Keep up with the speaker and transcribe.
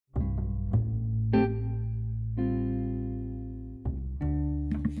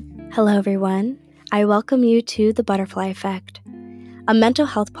Hello, everyone. I welcome you to The Butterfly Effect, a mental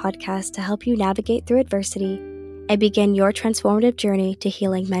health podcast to help you navigate through adversity and begin your transformative journey to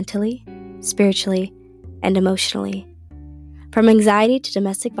healing mentally, spiritually, and emotionally. From anxiety to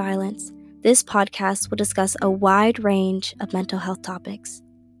domestic violence, this podcast will discuss a wide range of mental health topics,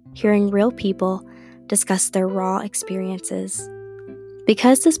 hearing real people discuss their raw experiences.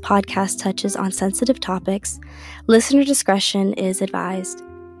 Because this podcast touches on sensitive topics, listener discretion is advised,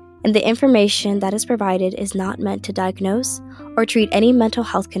 and the information that is provided is not meant to diagnose or treat any mental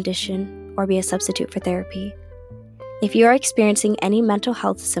health condition or be a substitute for therapy. If you are experiencing any mental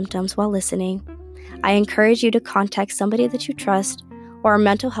health symptoms while listening, I encourage you to contact somebody that you trust or a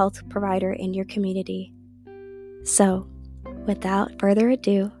mental health provider in your community. So, without further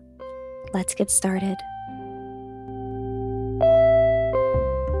ado, let's get started.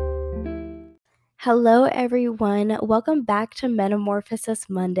 Hello, everyone. Welcome back to Metamorphosis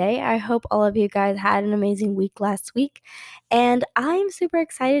Monday. I hope all of you guys had an amazing week last week, and I'm super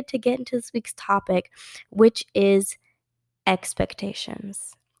excited to get into this week's topic, which is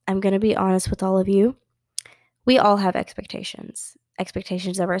expectations. I'm going to be honest with all of you. We all have expectations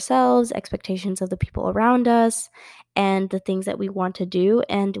of ourselves, expectations of the people around us, and the things that we want to do.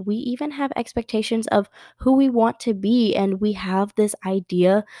 And we even have expectations of who we want to be. And we have this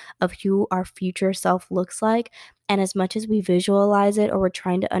idea of who our future self looks like. And as much as we visualize it or we're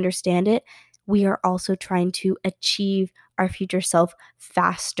trying to understand it, we are also trying to achieve our future self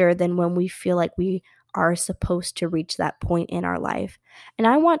faster than when we feel like we are supposed to reach that point in our life. And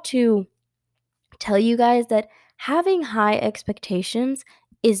I want to tell you guys that having high expectations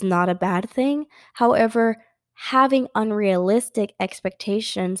is not a bad thing. However, having unrealistic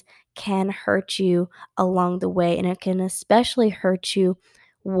expectations can hurt you along the way, and it can especially hurt you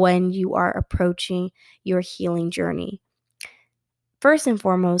when you are approaching your healing journey. First and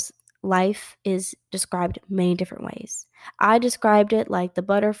foremost, life is described many different ways. I described it like the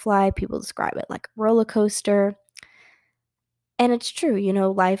butterfly, people describe it like a roller coaster. And it's true,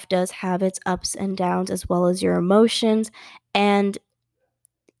 life does have its ups and downs as well as your emotions, and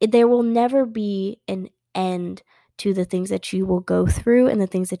there will never be an end to the things that you will go through and the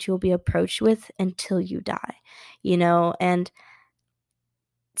things that you will be approached with until you die, and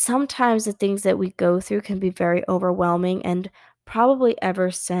sometimes the things that we go through can be very overwhelming, and probably ever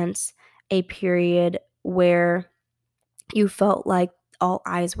since a period where you felt like all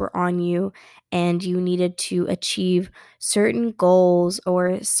eyes were on you and you needed to achieve certain goals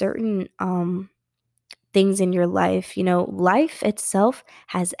or certain things in your life. Life itself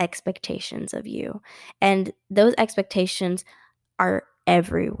has expectations of you, and those expectations are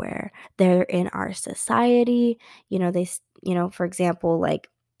everywhere. They're in our society. For example, like,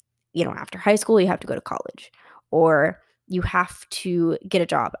 after high school, you have to go to college, or you have to get a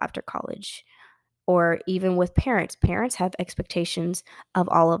job after college. Or even with parents have expectations of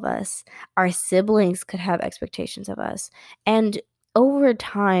all of us. Our siblings could have expectations of us. And over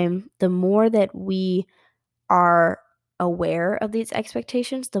time, the more that we are aware of these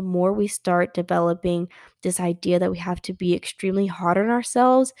expectations, the more we start developing this idea that we have to be extremely hard on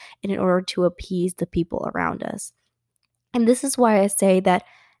ourselves in order to appease the people around us. And this is why I say that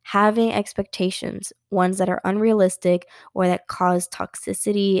having expectations, ones that are unrealistic or that cause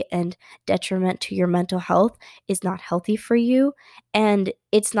toxicity and detriment to your mental health, is not healthy for you, and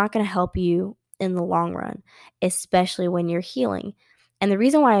it's not going to help you in the long run, especially when you're healing. And the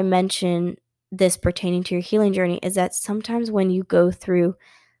reason why I mention this pertaining to your healing journey is that sometimes when you go through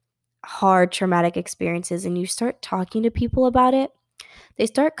hard traumatic experiences and you start talking to people about it, they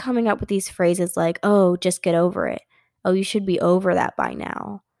start coming up with these phrases like, oh, just get over it. Oh, you should be over that by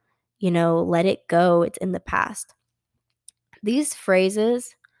now. Let it go. It's in the past. These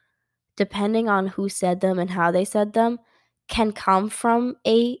phrases, depending on who said them and how they said them, can come from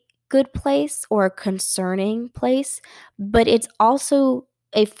a good place or a concerning place, but it's also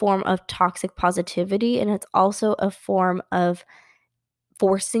a form of toxic positivity, and it's also a form of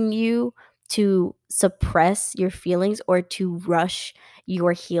forcing you to suppress your feelings or to rush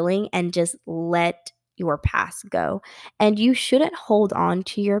your healing and just let your past go. And you shouldn't hold on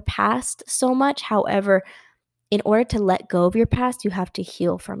to your past so much. However, in order to let go of your past, you have to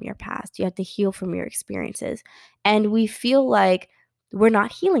heal from your past. You have to heal from your experiences. And we feel like we're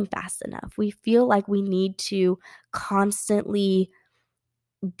not healing fast enough. We feel like we need to constantly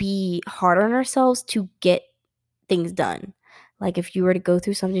be hard on ourselves to get things done. Like, if you were to go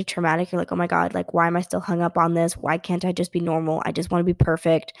through something traumatic, you're like, oh my God, like, why am I still hung up on this? Why can't I just be normal? I just want to be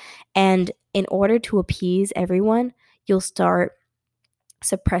perfect. And in order to appease everyone, you'll start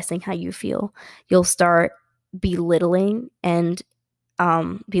suppressing how you feel. You'll start belittling and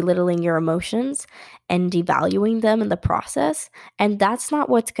belittling your emotions and devaluing them in the process. And that's not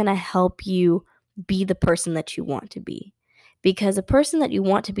what's going to help you be the person that you want to be. Because the person that you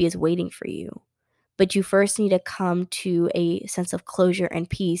want to be is waiting for you. But you first need to come to a sense of closure and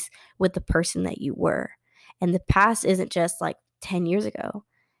peace with the person that you were. And the past isn't just like 10 years ago,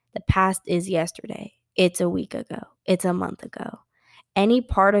 the past is yesterday, it's a week ago, it's a month ago. Any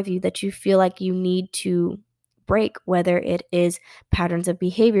part of you that you feel like you need to break, whether it is patterns of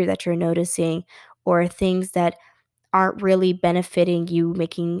behavior that you're noticing or things that aren't really benefiting you,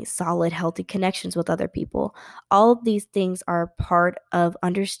 making solid, healthy connections with other people. All of these things are part of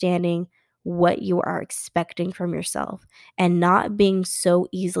understanding what you are expecting from yourself and not being so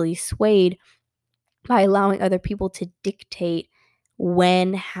easily swayed by allowing other people to dictate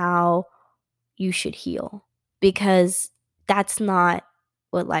when, how you should heal, because that's not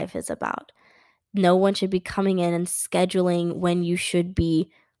what life is about. No one should be coming in and scheduling when you should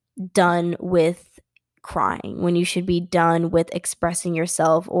be done with crying, when you should be done with expressing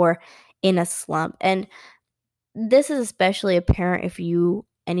yourself or in a slump. And this is especially apparent if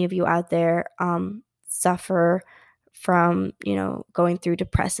any of you out there, suffer from, going through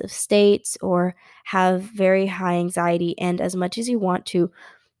depressive states or have very high anxiety. And as much as you want to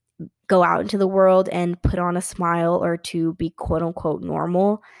go out into the world and put on a smile or to be quote unquote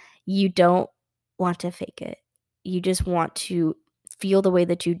normal, you don't want to fake it. You just want to feel the way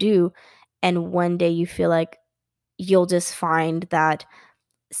that you do. And one day you feel like you'll just find that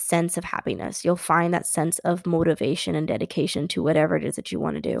sense of happiness. You'll find that sense of motivation and dedication to whatever it is that you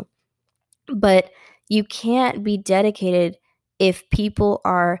want to do. But you can't be dedicated if people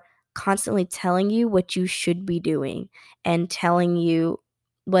are constantly telling you what you should be doing and telling you,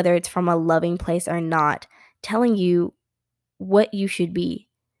 whether it's from a loving place or not, telling you what you should be.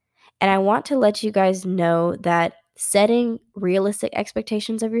 And I want to let you guys know that setting realistic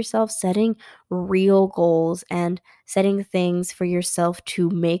expectations of yourself, setting real goals, and setting things for yourself to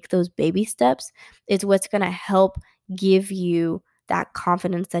make those baby steps is what's going to help give you that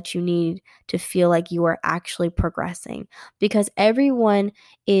confidence that you need to feel like you are actually progressing. Because everyone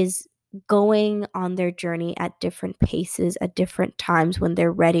is going on their journey at different paces, at different times when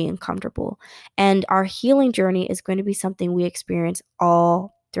they're ready and comfortable. And our healing journey is going to be something we experience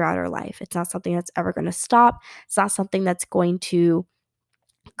all throughout our life. It's not something that's ever going to stop. It's not something that's going to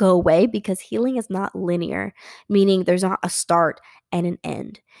go away, because healing is not linear, meaning there's not a start and an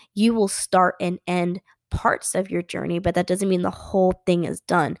end. You will start and end parts of your journey, but that doesn't mean the whole thing is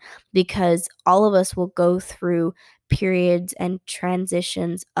done, because all of us will go through periods and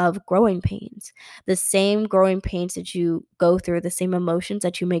transitions of growing pains. The same growing pains that you go through, the same emotions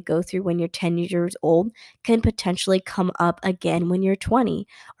that you may go through when you're 10 years old, can potentially come up again when you're 20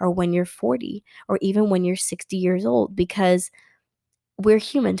 or when you're 40 or even when you're 60 years old, because we're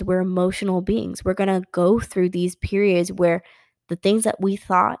humans, we're emotional beings. We're going to go through these periods where the things that we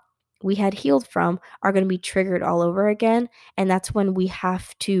thought we had healed from are going to be triggered all over again. And that's when we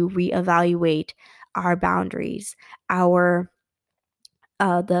have to reevaluate our boundaries, our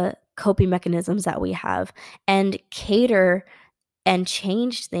the coping mechanisms that we have, and cater and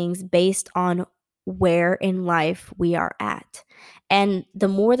change things based on where in life we are at. And the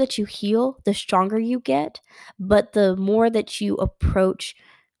more that you heal, the stronger you get, but the more that you approach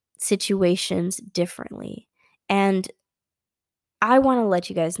situations differently. And I want to let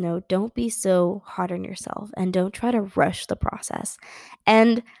you guys know, don't be so hard on yourself and don't try to rush the process.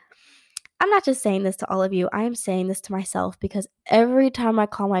 And I'm not just saying this to all of you, I am saying this to myself, because every time I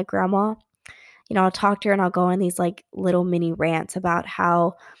call my grandma, I'll talk to her and I'll go on these like little mini rants about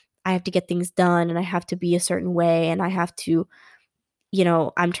how I have to get things done and I have to be a certain way and I have to,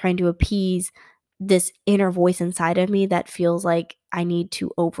 I'm trying to appease this inner voice inside of me that feels like I need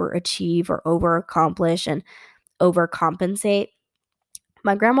to overachieve or overaccomplish and overcompensate.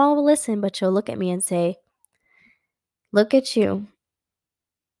 My grandma will listen, but she'll look at me and say, "Look at you,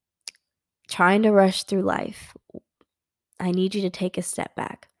 trying to rush through life. I need you to take a step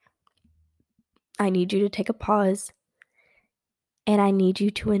back. I need you to take a pause, and I need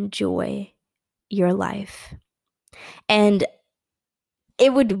you to enjoy your life." And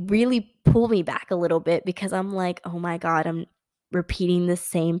it would really pull me back a little bit, because I'm like, oh my God, I'm repeating the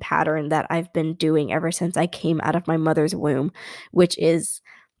same pattern that I've been doing ever since I came out of my mother's womb, which is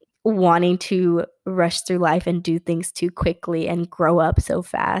wanting to rush through life and do things too quickly and grow up so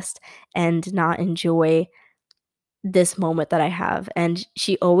fast and not enjoy this moment that I have. And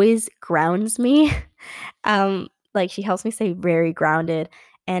she always grounds me. Like, she helps me stay very grounded.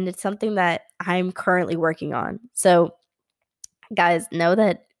 And it's something that I'm currently working on. So guys, know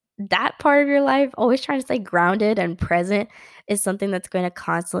that that part of your life, always trying to stay grounded and present, is something that's going to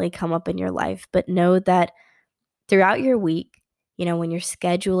constantly come up in your life. But know that throughout your week, when you're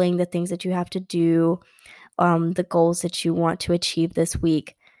scheduling the things that you have to do, the goals that you want to achieve this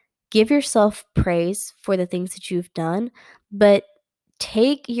week, give yourself praise for the things that you've done, but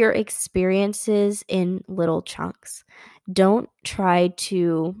take your experiences in little chunks. Don't try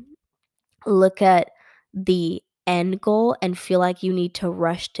to look at the end goal and feel like you need to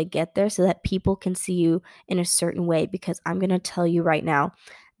rush to get there so that people can see you in a certain way. Because I'm going to tell you right now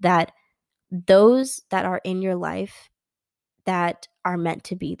that those that are in your life that are meant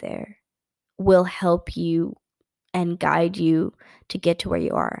to be there will help you and guide you to get to where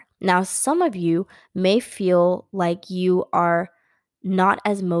you are. Now, some of you may feel like you are not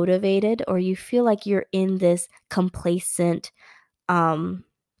as motivated, or you feel like you're in this complacent, um,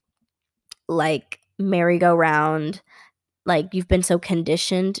 like merry-go-round, like you've been so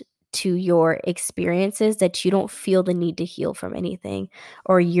conditioned to your experiences that you don't feel the need to heal from anything,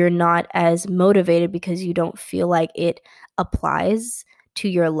 or you're not as motivated because you don't feel like it applies to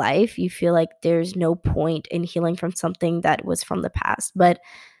your life. You feel like there's no point in healing from something that was from the past. But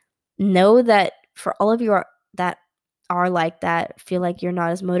know that for all of you that are like that, feel like you're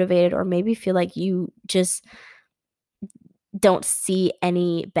not as motivated, or maybe feel like you just don't see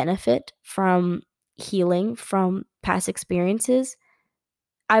any benefit from healing from past experiences,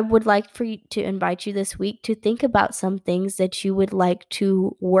 I would like for you to invite you this week to think about some things that you would like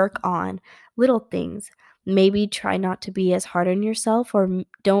to work on, little things. Maybe try not to be as hard on yourself, or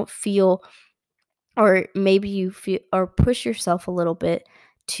don't feel, or maybe you feel, or push yourself a little bit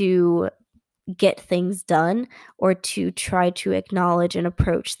to get things done, or to try to acknowledge and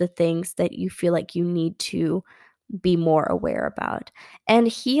approach the things that you feel like you need to be more aware about. And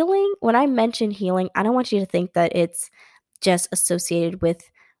healing, when I mention healing, I don't want you to think that it's just associated with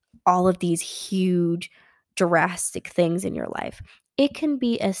all of these huge, drastic things in your life. It can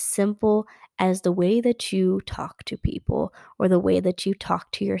be as simple as the way that you talk to people, or the way that you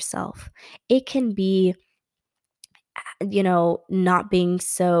talk to yourself. It can be, not being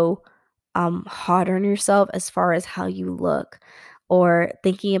so hard on yourself as far as how you look, or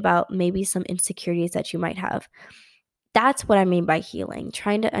thinking about maybe some insecurities that you might have. That's what I mean by healing,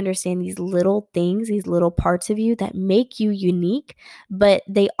 trying to understand these little things, these little parts of you that make you unique, but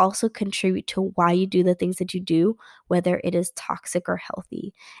they also contribute to why you do the things that you do, whether it is toxic or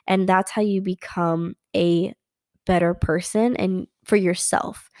healthy. And that's how you become a better person and for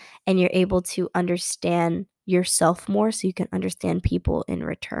yourself, and you're able to understand yourself more so you can understand people in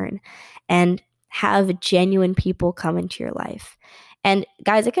return, and have genuine people come into your life. And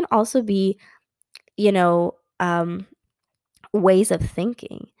guys, it can also be, you know, ways of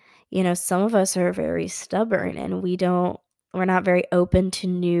thinking. Some of us are very stubborn, and we're not very open to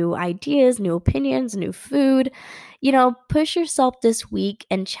new ideas, new opinions, new food. Push yourself this week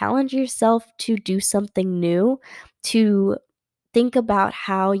and challenge yourself to do something new, to think about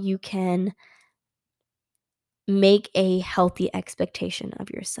how you can make a healthy expectation of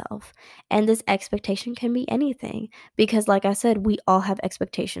yourself. And this expectation can be anything, because like I said, we all have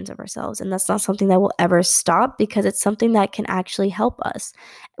expectations of ourselves, and that's not something that will ever stop, because it's something that can actually help us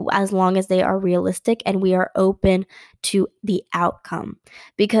as long as they are realistic and we are open to the outcome.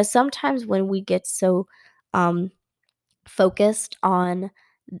 Because sometimes when we get so focused on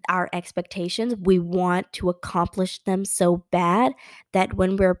our expectations, we want to accomplish them so bad that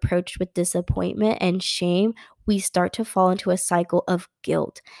when we're approached with disappointment and shame, we start to fall into a cycle of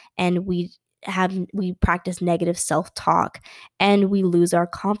guilt, and we practice negative self-talk, and we lose our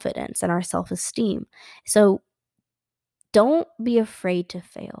confidence and our self-esteem. So don't be afraid to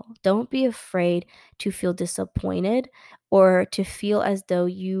fail. Don't be afraid to feel disappointed, or to feel as though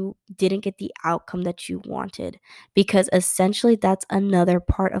you didn't get the outcome that you wanted, because essentially that's another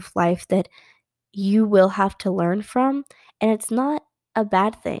part of life that you will have to learn from, and it's not a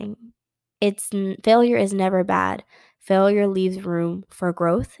bad thing. Failure is never bad. Failure leaves room for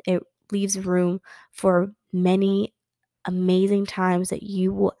growth. It leaves room for many amazing times that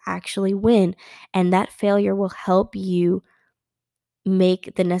you will actually win, and that failure will help you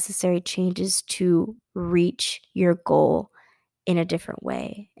make the necessary changes to reach your goal in a different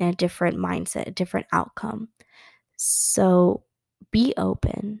way, in a different mindset, a different outcome. So be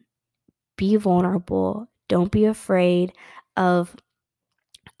open, be vulnerable. Don't be afraid of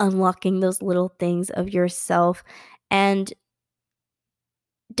unlocking those little things of yourself, and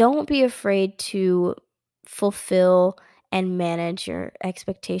don't be afraid to fulfill and manage your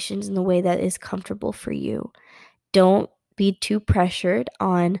expectations in the way that is comfortable for you. Don't be too pressured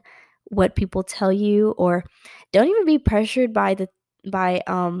on what people tell you, or don't even be pressured by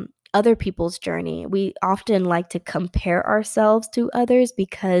other people's journey. We often like to compare ourselves to others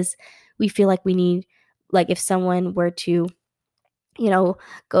because we feel like we need, like, if someone were to,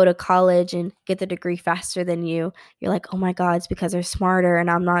 go to college and get the degree faster than you, you're like, oh my God, it's because they're smarter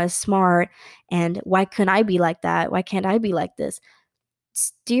and I'm not as smart. And why couldn't I be like that? Why can't I be like this?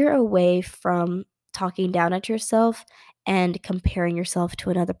 Steer away from talking down at yourself and comparing yourself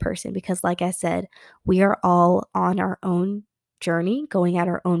to another person because, like I said, we are all on our own journey, going at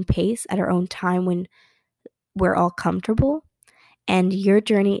our own pace, at our own time when we're all comfortable. And your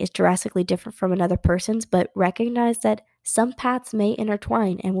journey is drastically different from another person's, but recognize that some paths may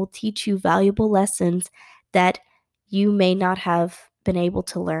intertwine and will teach you valuable lessons that you may not have been able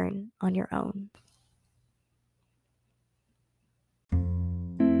to learn on your own.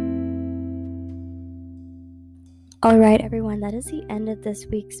 All right, everyone, that is the end of this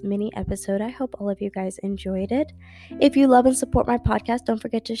week's mini episode. I hope all of you guys enjoyed it. If you love and support my podcast, don't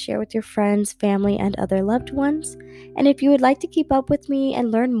forget to share with your friends, family, and other loved ones. And if you would like to keep up with me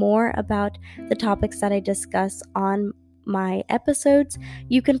and learn more about the topics that I discuss on my episodes,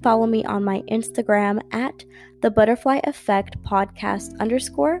 you can follow me on my Instagram at the Butterfly Effect Podcast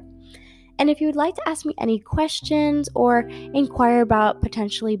 _. And if you would like to ask me any questions or inquire about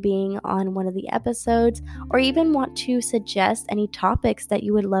potentially being on one of the episodes, or even want to suggest any topics that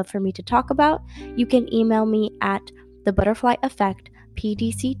you would love for me to talk about, you can email me at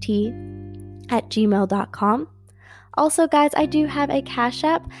thebutterflyeffectpdct@gmail.com. Also, guys, I do have a Cash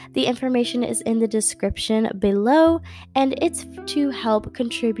App. The information is in the description below, and it's to help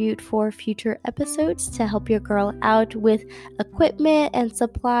contribute for future episodes, to help your girl out with equipment and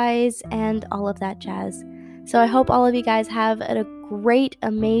supplies and all of that jazz. So I hope all of you guys have a great,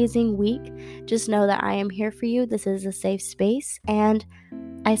 amazing week. Just know that I am here for you. This is a safe space, and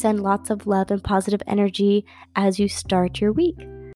I send lots of love and positive energy as you start your week.